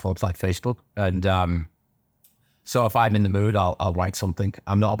on platforms like Facebook. And so if I'm in the mood, I'll write something.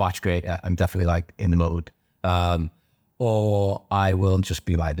 I'm not a batch creator. I'm definitely like in the mood. Or I will just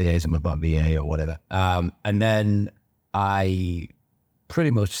be like liaising with my VA or whatever. And then I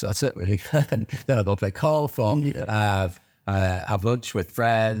pretty much, that's it really. Then I'll go play golf or have lunch with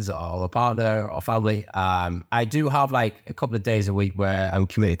friends or a partner or family. I do have like a couple of days a week where I'm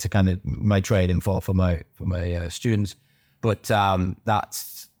committed to kind of my training for my students, but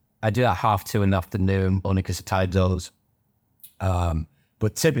I do that 2:30 in the afternoon only because of time zones.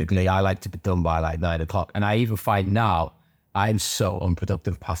 But typically I like to be done by like 9 o'clock, and I even find now I'm so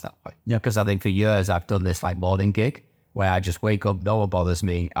unproductive past that point. Yeah, because I think for years I've done this like morning gig where I just wake up, no one bothers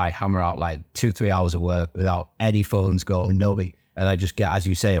me. I hammer out like 2-3 hours of work without any phones going, nobody. And I just get, as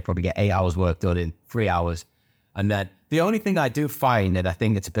you say, I probably get 8 hours work done in 3 hours. And then the only thing I do find, and I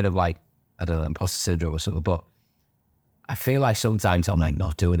think it's a bit of like, I don't know, imposter syndrome or something, but I feel like sometimes I'm like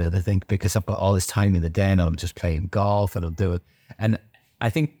not doing anything because I've got all this time in the day and I'm just playing golf and I'm doing, and I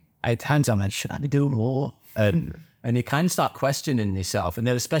think at times I'm like, should I be doing more? And you kind of start questioning yourself. And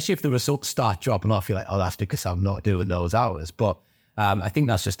then especially if the results start dropping off, you're like, oh, that's because I'm not doing those hours. But I think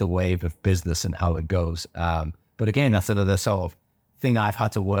that's just a wave of business and how it goes. But again, that's another sort of thing I've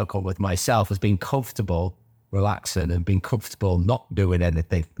had to work on with myself, is being comfortable, relaxing, and being comfortable not doing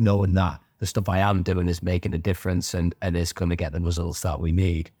anything, knowing that the stuff I am doing is making a difference and is going to get the results that we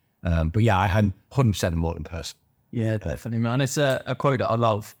need. But yeah, I'm 100% a morning person. Yeah, definitely, man. It's a quote that I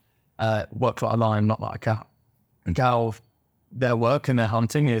love. Work like a lion, not like a cat. And cow, their work and their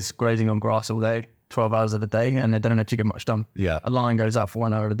hunting is grazing on grass all day, 12 hours of the day, and they don't actually get much done. Yeah. A lion goes out for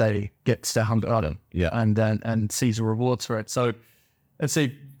 1 hour a day, gets their hunt done, and sees the rewards for it. So let's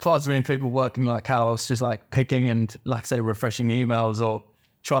see, far too many people working like cows, just like picking and, like I say, refreshing emails or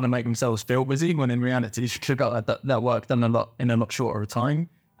trying to make themselves feel busy, when in reality, you should have got that work done in a lot shorter of time,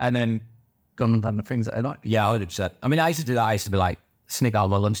 and then gone and done the things that they like. Yeah, 100%. I mean, I used to do that. I used to be like, sneak out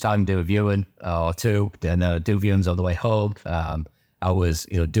my lunchtime, do a viewing or two, then do viewings on the way home. I was,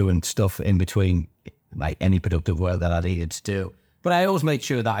 doing stuff in between, like any productive work that I needed to do. But I always made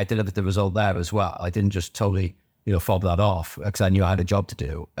sure that I delivered the result there as well. I didn't just totally, fob that off because I knew I had a job to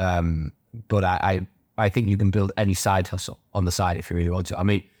do. But I think you can build any side hustle on the side if you really want to. I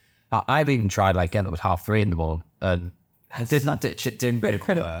mean, I've even tried like getting up at 3:30 in the morning, and didn't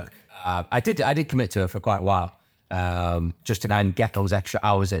work. I did commit to it for quite a while, just to then get those extra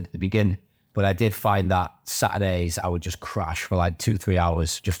hours in at the beginning. But I did find that Saturdays I would just crash for like 2-3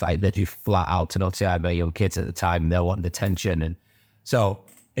 hours, just like literally flat out. And obviously I had my young kids at the time, and they're wanting attention. And so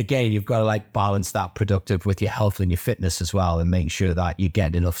again, you've got to like balance that productive with your health and your fitness as well, and make sure that you're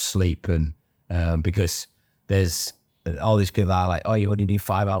getting enough sleep. And because there's all these people that are like, oh, you only need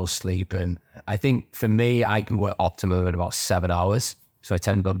 5 hours sleep. And I think for me, I can work optimum at about 7 hours. So I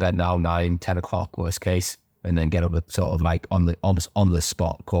tend to go to bed now 9, 10 o'clock worst case, and then get up at sort of like almost on the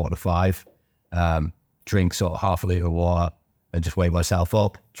spot, 4:45. Drink sort of half a litre of water and just wake myself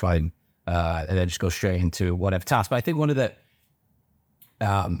up, try and then just go straight into whatever task. But I think one of the,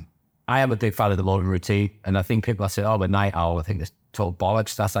 I am a big fan of the morning routine, and I think people that say, oh, I'm a night owl, I think that's total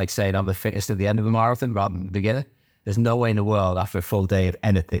bollocks. That's like saying I'm the fittest at the end of a marathon rather than the beginning. There's no way in the world after a full day of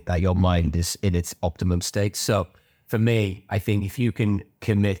anything that your mind is in its optimum state. So for me, I think if you can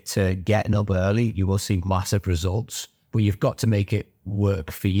commit to getting up early, you will see massive results, but you've got to make it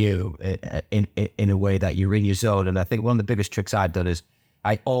work for you in a way that you're in your zone. And I think one of the biggest tricks I've done is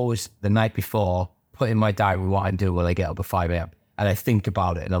I always, the night before, put in my diary what I do when I get up at 5 a.m. And I think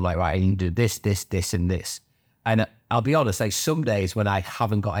about it, and I'm like, right, I need to do this, this, this, and this. And I'll be honest, like some days when I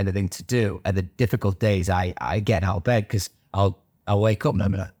haven't got anything to do, and the difficult days, I get out of bed because I'll wake up and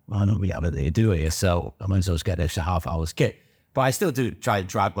I'm like, well, I don't really have anything to do here, so I might as well just get an extra half hour's kit. But I still do try to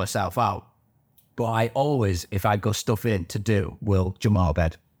drag myself out. But I always, if I got stuff in to do, will jump out of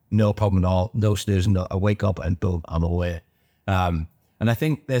bed. No problem at all. No snoozing. I wake up and boom, I'm away. And I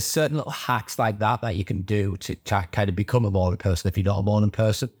think there's certain little hacks like that you can do to kind of become a morning person if you're not a morning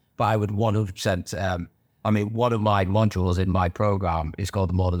person. But I would 100%, one of my modules in my program is called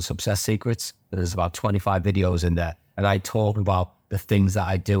the Morning Success Secrets. There's about 25 videos in there. And I talk about the things that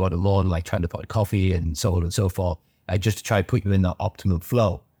I do on the morning, like trying to put coffee and so on and so forth. Just to try to put you in that optimum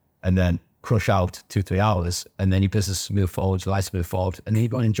flow. And then crush out 2-3 hours, and then your business move forward, your life move forward, and then you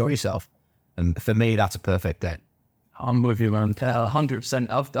go and enjoy yourself. And for me, that's a perfect day. I'm with you, man. 100%.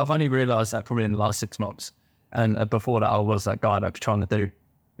 I've only realised that probably in the last 6 months. And before that, I was that guy that was trying to do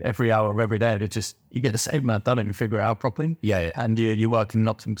every hour of every day. It just, you get the same amount done and you figure it out properly. Yeah. And you work in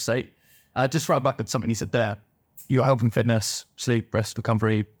an optimal state. Just right back at something you said there. Your health and fitness, sleep, rest,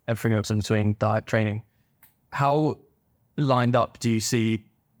 recovery, everything else in between, diet, training. How lined up do you see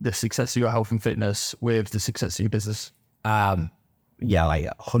the success of your health and fitness with the success of your business? Like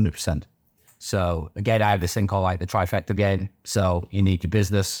 100%. So again, I have this thing called like the trifecta again. So you need your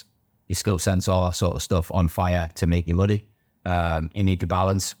business, your skill sets, all that sort of stuff on fire to make your money. You need your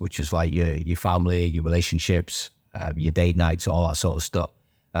balance, which is like your family, your relationships, your date nights, all that sort of stuff.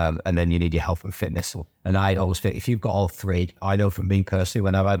 And then you need your health and fitness. And I always think if you've got all three, I know for me personally,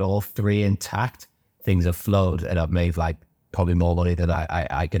 when I've had all three intact, things have flowed and I've made like probably more money than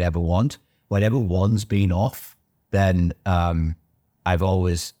I could ever want. Whenever one's been off, then I've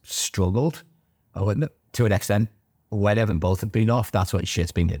always struggled to an extent. Whenever both have been off, that's when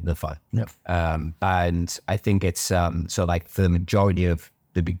shit's been hitting the fan. Yep. And I think it's so like for the majority of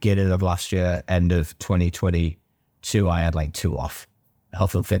the beginning of last year, end of 2022, I had like 2 off.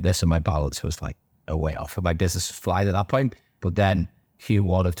 Health and fitness and my balance was like a way off. And my business was flying at that point. But then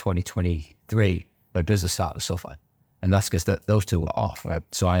Q1 of 2023, my business started to suffer. And that's because those 2 were off, right?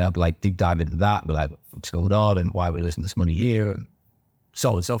 So I had like deep dive into that, but like, what's going on and why are we losing this money here and so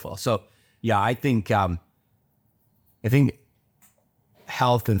on and so forth. So yeah, I think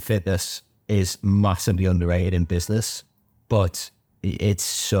health and fitness is massively underrated in business, but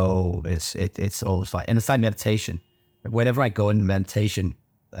it's always like, and it's like meditation. Whenever I go into meditation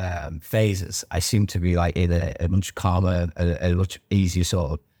phases, I seem to be like in a much calmer, a much easier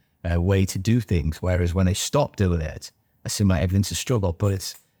sort of way to do things. Whereas when I stop doing it, I seem like everything's a struggle.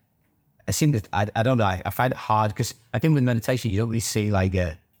 But I don't know. I find it hard because I think with meditation, you don't really see like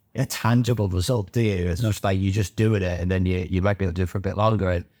a tangible result, do you? It's not like you just doing it and then you might be able to do it for a bit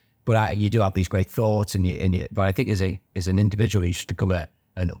longer. But you do have these great thoughts but I think as an individual, you should come at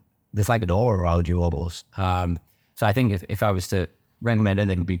and there's like an aura around you almost. So I think if I was to recommend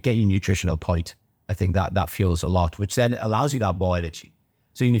anything, it would be get your nutritional point. I think that fuels a lot, which then allows you to have more energy.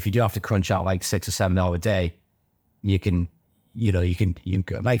 So even if you do have to crunch out like 6 or 7 hour a day, you can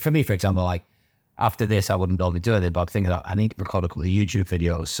like for me, for example, like after this, I wouldn't normally do it, but I'm thinking that I need to record a couple of YouTube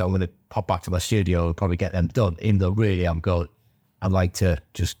videos. So I'm going to pop back to my studio and probably get them done. Even though really I'd like to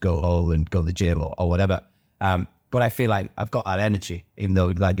just go home and go to the gym or whatever. But I feel like I've got that energy, even though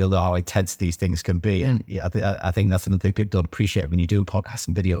like you'll know how intense these things can be. And yeah, I think that's another thing people don't appreciate when you do podcasts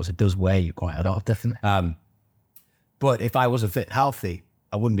and videos. It does weigh you quite a lot, definitely. But if I wasn't fit and healthy,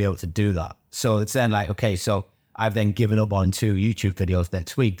 I wouldn't be able to do that. So it's then like, okay, so I've then given up on 2 YouTube videos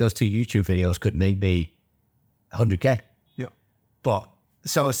next week. Those 2 YouTube videos could make me 100K. Yeah. But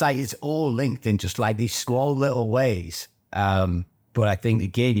so it's like, it's all linked in just like these small little ways. But I think,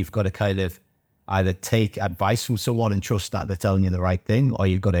 again, you've got to kind of either take advice from someone and trust that they're telling you the right thing, or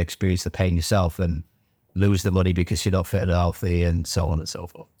you've got to experience the pain yourself and lose the money because you're not fit and healthy and so on and so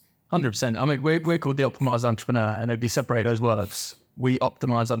forth. 100%. I mean, we're called the optimized entrepreneur, and if you separate those words, we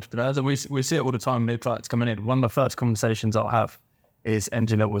optimize entrepreneurs, and we see it all the time with clients coming in. One of the first conversations I'll have is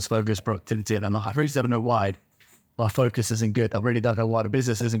engineer was focus, productivity, and I'm like, I really don't know why my focus isn't good. I really don't know why the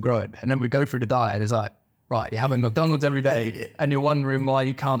business isn't growing. And then we go through the diet. It's like, right, you're having McDonald's every day, and you're wondering why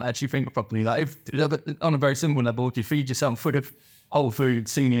you can't actually think properly. Like, if on a very simple level, if you feed yourself food of whole food,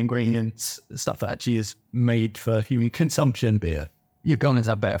 senior ingredients, stuff that actually is made for human consumption, you're going to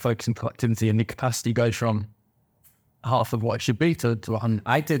have better focus and productivity, and the capacity goes from half of what it should be to 100.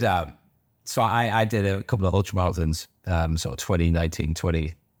 I did, so I did a couple of ultramarathons, sort of 2018,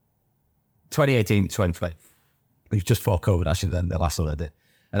 2020. It was just before COVID, actually, then the last one I did.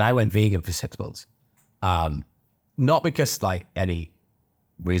 And I went vegan for 6 months. Not because like any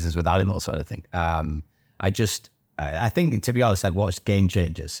reasons with animals or anything. I think, to be honest, I'd watched Game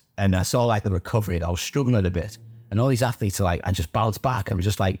Changers and I saw like the recovery and I was struggling a bit. And all these athletes are like, I just bounced back. I was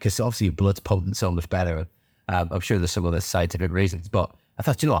just like, because obviously your blood's pumping so much better. I'm sure there's some other scientific reasons, but I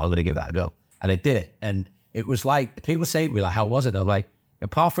thought, you know what, I'm going to give that a go. And I did it. And it was like, people say to me, like, how was it? I'm like,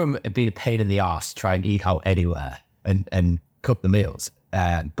 apart from it being a pain in the arse, try and eat out anywhere and cook the meals.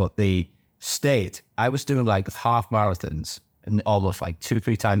 But the state, I was doing like half marathons and almost like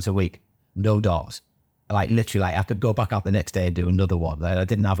 2-3 times a week, no dogs. Like literally, like I could go back out the next day and do another one. Like, I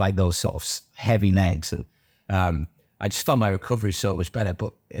didn't have like those sort of heavy legs. And I just found my recovery so much better.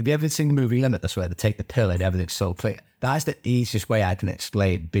 But have you ever seen the movie Limitless where they take the pill and everything's so clear? That's the easiest way I can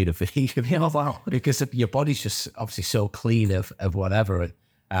explain being a vegan. You know, wow. Because your body's just obviously so clean of whatever. And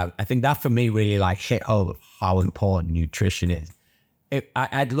I think that for me really like hit home how important nutrition is.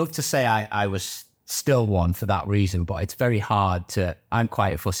 I'd love to say I was still one for that reason, but it's very hard to, I'm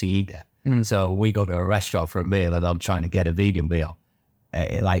quite a fussy eater. So we go to a restaurant for a meal and I'm trying to get a vegan meal.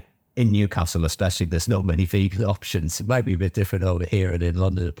 Like in Newcastle especially, there's not many vegan options. It might be a bit different over here and in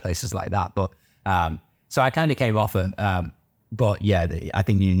London and places like that. But so I kind of came off it. But yeah, I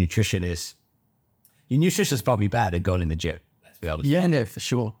think your nutrition is probably better than going in the gym. Let's be honest. Yeah, no, for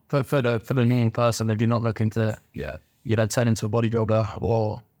sure. For the new person, if you're not looking to turn into a bodybuilder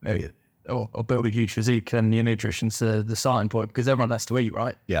or build a huge physique, and your nutrition's the starting point, because everyone has to eat,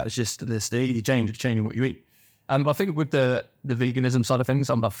 right? Yeah. It's just changing what you eat. I think with the veganism side of things,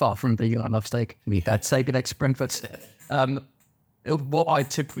 I'm not far from vegan. I love steak. I'd say good extra breakfast. What I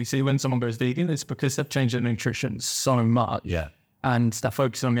typically see when someone goes vegan is because they've changed their nutrition so much. Yeah. And they're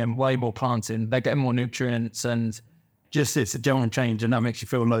focusing on getting way more plants in. They're getting more nutrients, and just it's a general change, and that makes you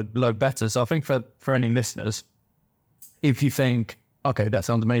feel load better. So I think for any listeners, if you think, okay, that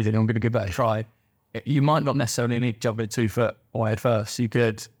sounds amazing, I'm going to give that a try, you might not necessarily need to jump in 2 foot wide first. You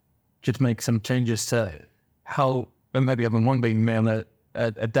could just make some changes to how, maybe having one vegan meal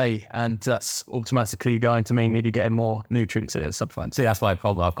a day, and that's automatically going to mean that you're getting more nutrients in it. See, that's my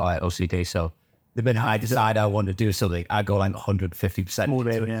problem. I've got like OCD, so the minute I decide I want to do something, I go like 150%. More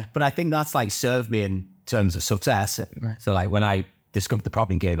there, yeah. But I think that's like served me in terms of success. Right. So like when I discovered the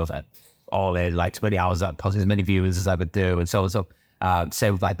problem game, I was like all in, like 20 hours, as many viewers as I would do, and so on. So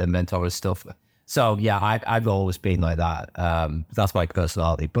same with like the mentor and stuff. So yeah, I've always been like that. That's my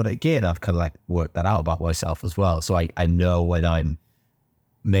personality. But again, I've kind of like worked that out about myself as well. So I know when I'm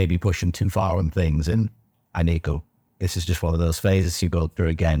maybe pushing too far on things and I need to go, this is just one of those phases you go through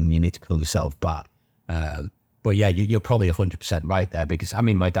again. You need to pull yourself back. But yeah, you're probably 100% right there, because I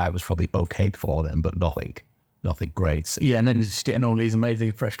mean, my diet was probably okay before then, but nothing great. So, yeah, and then just getting all these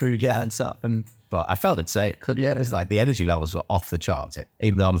amazing fresh food and stuff. But I felt insane. Yeah, it's like the energy levels were off the charts,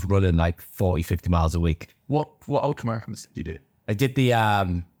 even though I was running like 40, 50 miles a week. What ultramarathons did you do? I did the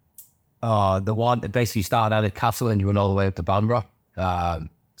one that basically started out at Castle and you run all the way up to Banborough.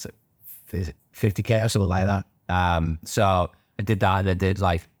 So 50K or something like that. So I did that, and I did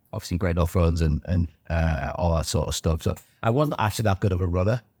like obviously great enough runs and all that sort of stuff. So I wasn't actually that good of a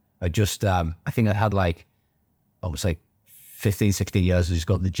runner. I just, I think I had like almost like 15, 16 years. I just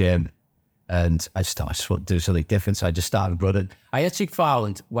got to the gym and I just want to do something different. So I just started running. I actually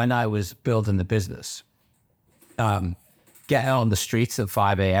found when I was building the business, getting on the streets at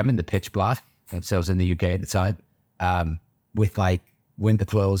 5 a.m. in the pitch black, and so I was in the UK at the time, with like winter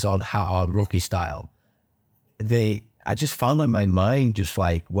clothes on, hat on, rookie style. I just found like my mind just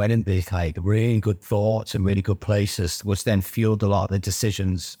like went into these like really good thoughts and really good places, which then fueled a lot of the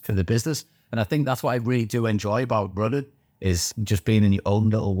decisions for the business. And I think that's what I really do enjoy about running, is just being in your own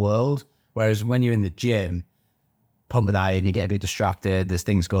little world. Whereas when you're in the gym, pumping iron, you get a bit distracted, there's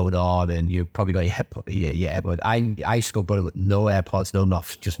things going on, and you probably got your AirPods. I used to go running with no AirPods, no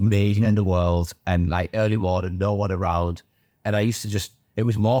nothing, just me in the world, and like early morning, no one around. And I used to just, it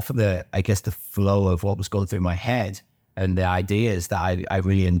was more for the, I guess, the flow of what was going through my head and the ideas that I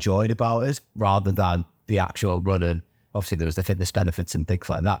really enjoyed about it, rather than the actual running. Obviously, there was the fitness benefits and things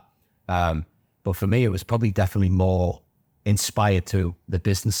like that. But for me, it was probably definitely more inspired to the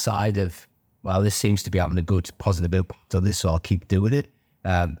business side of, well, this seems to be having a good positive impact on this, so I'll keep doing it.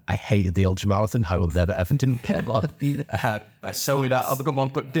 I hated the ultramarathon. I will never ever do it. I saw that other one,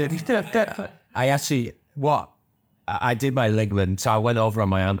 but I actually, I did my ligament, so I went over on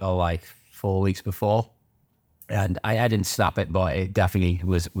my ankle like 4 weeks before, and I didn't snap it, but it definitely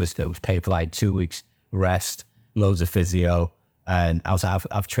was painful. I had 2 weeks rest, loads of physio, and I was like,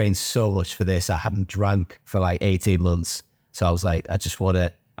 I've trained so much for this. I haven't drank for like 18 months, so I was like,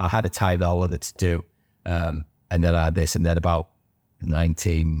 I had a time that I wanted to do, and then I had this, and then about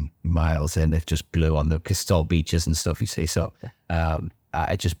 19 miles in, it just blew on the Crystal beaches and stuff, you see. So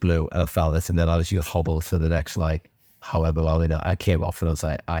it just blew, and I felt it, and then I was just hobbled for the next like however long. I came off, and I was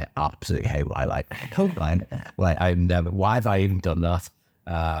like, I absolutely hate what I like. Why have I even done that?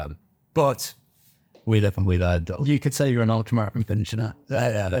 But we live and we learn. You could say you're an ultramarathon finisher.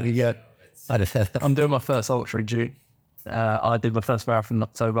 Yeah. I'm doing my first ultra in June. I did my first marathon in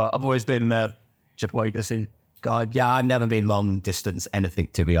October. I've always been just weightlifting guy. Yeah, I've never been long distance anything,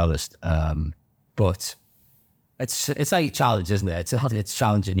 to be honest. But it's like a challenge, isn't it? It's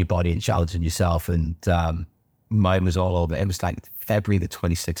challenging your body and challenging yourself. And mine was all over. It was like February the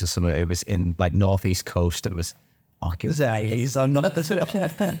 26th or something. It was in like northeast coast. It was. I'm not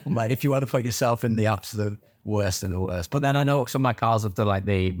like, if you want to put yourself in the absolute worst of the worst. But then I know some of my cars have done like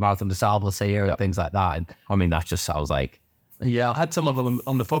the Marathon des Sables here and things like that. And I mean, that just sounds like. Yeah, I had some of them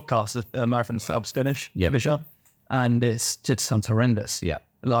on the podcast, Marathon des Sables finish. Yeah. And it's just sounds horrendous. Yeah.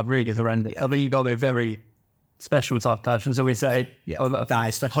 Like really horrendous. I mean, you got to be a very special type of person, so we say. Yeah, that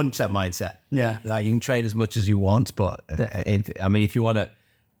is the 100% mindset. Yeah. Like, you can train as much as you want, but I mean, if you want to,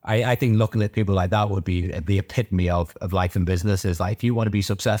 I think looking at people like that would be the epitome of life and business. Is like, if you want to be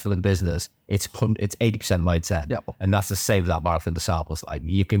successful in business, it's 80% mindset. Yeah. And that's the same as that Marathon des Sables. Like,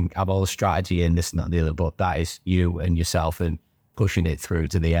 you can have all the strategy and this and that and the other, but that is you and yourself and pushing it through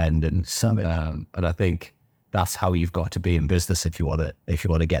to the end. And I think that's how you've got to be in business if you want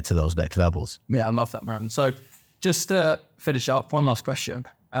to get to those next levels. Yeah, I love that, Marathon. So just to finish up, one last question.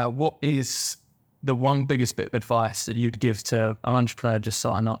 What is the one biggest bit of advice that you'd give to an entrepreneur just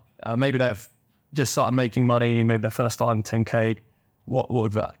starting up? Maybe they've just started making money, maybe their first time 10K. What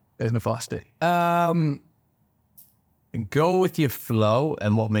would that advice be? Go with your flow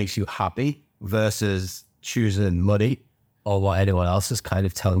and what makes you happy versus choosing money or what anyone else is kind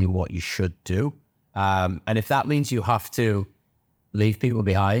of telling you what you should do. And if that means you have to leave people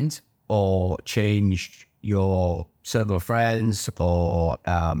behind or change your circle of friends or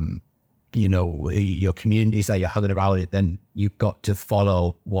your communities that you're hanging around with, then you've got to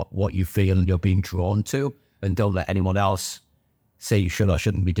follow what you feel and you're being drawn to, and don't let anyone else say you should or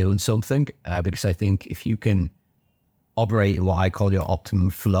shouldn't be doing something. Because I think if you can operate in what I call your optimum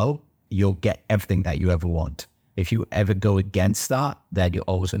flow, you'll get everything that you ever want. If you ever go against that, then you're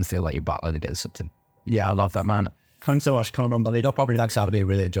always going to feel like you're battling against something. Yeah, I love that, man. Thanks so much, Conor. No problem. Thanks for having me.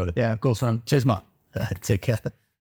 Really enjoyed it. Yeah, of course, man. Cheers, man. Take care.